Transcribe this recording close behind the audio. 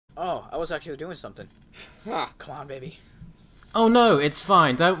Oh, I was actually doing something. Huh. Come on, baby. Oh no, it's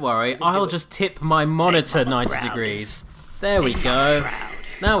fine, don't worry. I'll just tip my monitor Mama 90 proud. degrees. There we Make go. Mama proud.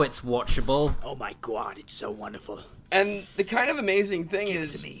 Now it's watchable. Oh my god, it's so wonderful. And the kind of amazing thing Give it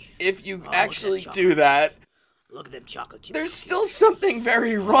is, to me. if you Oh, actually that do that, Look at them chocolate chip there's cookies. still something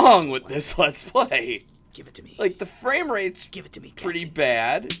very wrong with this Let's Play. Give it to me. Like, the frame rate's Give it to me, pretty Captain.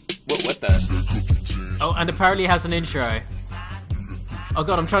 bad. What the? Oh, and apparently it has an intro. Oh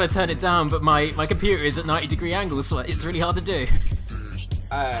god, I'm trying to turn it down, but my computer is at 90-degree angles, so it's really hard to do.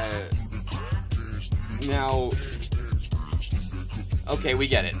 Now... Okay, we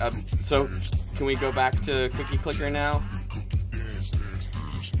get it. So, can we go back to Cookie Clicker now?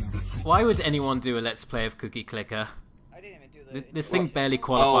 Why would anyone do a Let's Play of Cookie Clicker? I didn't even do This thing barely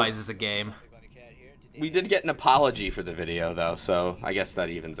qualifies as a game. We did get an apology for the video, though, so I guess that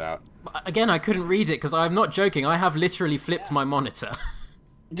evens out. But again, I couldn't read it because I'm not joking. I have literally flipped my monitor.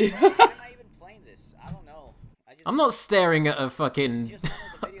 I'm not even playing this. I don't know. I'm not staring at a fucking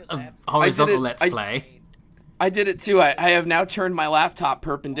a horizontal Let's Play. I did it too. I have now turned my laptop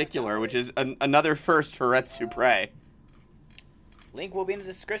perpendicular, which is another first for Retsupurae. Link will be in the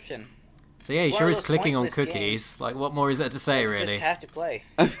description. So yeah, he It's sure one is of those clicking on pointless cookies. Like, what more is there to say, You really? just have to play.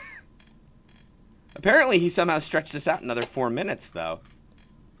 Apparently, he somehow stretched this out another 4 minutes, though.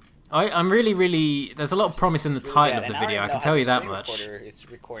 I'm really... There's a lot of promise in the title of the video, I can tell you that much. It's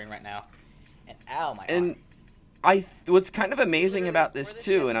recording right now. And ow, my And what's kind of amazing about this,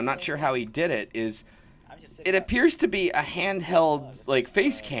 too, and I'm not sure how he did it, is it appears to be a handheld, like,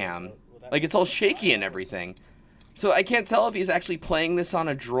 face cam. Like, it's all shaky and everything. So I can't tell if he's actually playing this on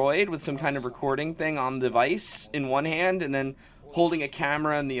a droid with some kind of recording thing on the device in one hand and then holding a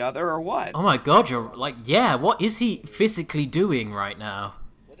camera in the other, or what? Oh my god, you're like, yeah, what is he physically doing right now?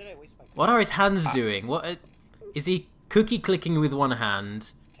 What are his hands doing? What is he cookie clicking with one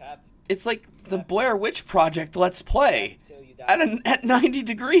hand? It's like the Blair Witch Project Let's Play at 90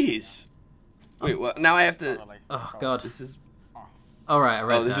 degrees. Wait, well, now I have to... Oh god. This is... Alright, I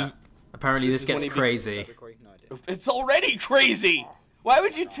read this that. is- Apparently this this is when gets he crazy. It's already crazy! Why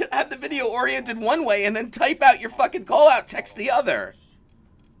would you have the video oriented one way and then type out your fucking call-out text the other?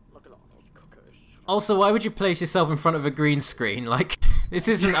 Also, why would you place yourself in front of a green screen? Like, this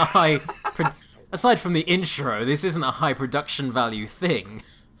isn't a high... Aside from the intro, this isn't a high production value thing.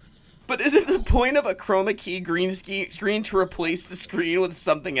 But isn't the point of a chroma key green screen to replace the screen with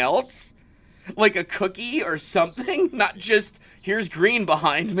something else? Like a cookie or something? Not just, here's green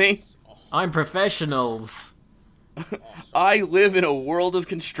behind me. I'm professionals. I live in a world of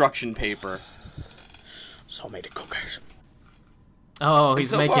construction paper. So made of cookies. Oh,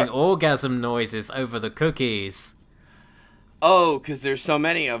 he's so making far- orgasm noises over the cookies. Oh, because there's so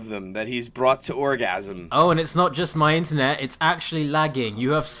many of them that he's brought to orgasm. Oh, and it's not just my internet, it's actually lagging.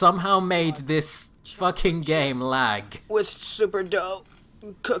 You have somehow made this fucking game lag. With super dough.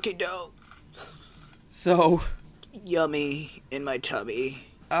 Cookie dough. So, Yummy in my tummy.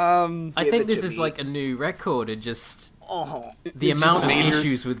 I Give think it this to is me. like a new record and just Oh, the amount of major-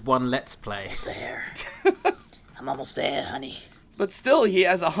 issues with one Let's Play. almost there. I'm almost there, honey. but still, he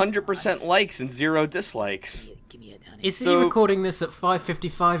has 100% likes and 0 dislikes. Give me it, honey. Is he So- recording this at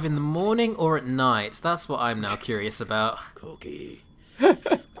 5:55 in the morning or at night? That's what I'm now curious about. Cookie.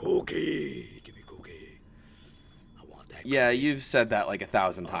 Cookie. Give me cookie. I want that. Yeah, you've said that like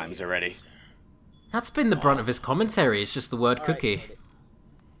 1,000 times already. That's been the brunt of his commentary, it's just the word cookie.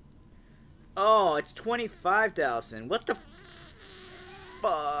 Oh, it's 25,000. What the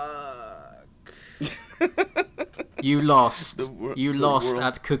fuck? You lost. You the lost world-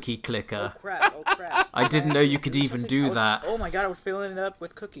 at Cookie Clicker. Crap, oh crap. I didn't know you could even do that. Oh my god, I was filling it up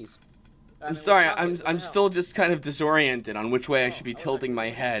with cookies. I'm sorry, I'm still just kind of disoriented on which way I should be tilting my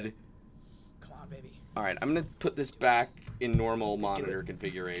head. Come on, baby. Alright, I'm gonna put this back in normal monitor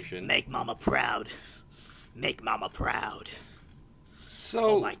configuration. Make mama proud. Make mama proud. So,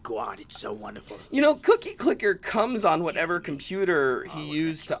 Oh my god, it's so wonderful. you know, Cookie Clicker comes on whatever computer he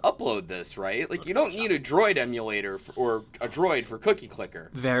used to upload this, right? Like, you don't need a droid emulator or a droid for Cookie Clicker.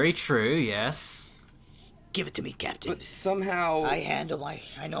 Very true, yes. Give it to me, Captain. But somehow... I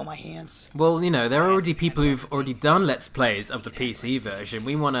know my hands. Well, you know, there are already people who've already done Let's Plays of the PC version.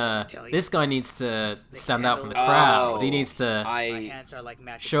 We wanna... This guy needs to stand out from the crowd. He needs to My hands are like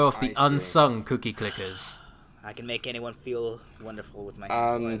magic. show off the I see. unsung Cookie Clickers. I can make anyone feel wonderful with my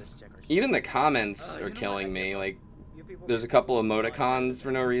hands. Even the comments are killing me. Like, there's a couple emoticons for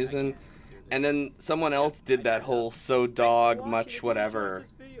no reason. And then someone else did that whole so dog much whatever.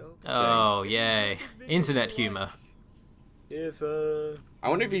 Oh, yay. Internet humor. If I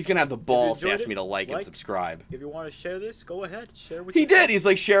wonder if he's gonna have the balls to ask it, me to like and subscribe. If you want to share this, go ahead. Share with He your did. friends. He's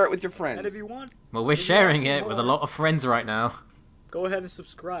like, share it with your friends. And if you want, Well, we're if you wanna sharing see it with a more, lot of friends right now. Go ahead and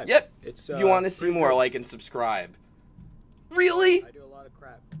subscribe. Yep. It's, if you want to see pretty more, good. like and subscribe. Really? I do a lot of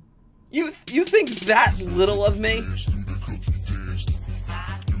crap. You think that little of me?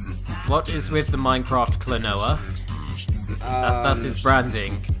 What is with the Minecraft Klonoa? That's his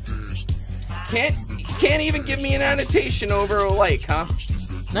branding. Can't even give me an annotation over a like, huh?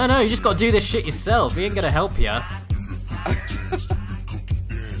 No, you just gotta do this shit yourself. He ain't gonna help you.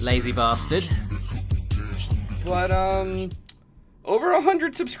 Lazy bastard. But over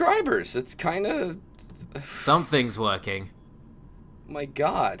 100 subscribers. It's kind of. Something's working. My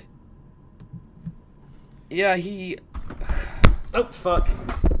God. Yeah, he. Oh fuck.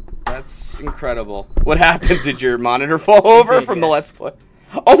 That's incredible. What happened? Did your monitor fall over did, from the yes. Let's Play?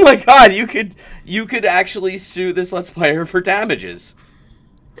 Oh my God! You could actually sue this Let's Player for damages,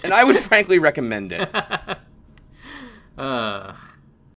 and I would frankly recommend it.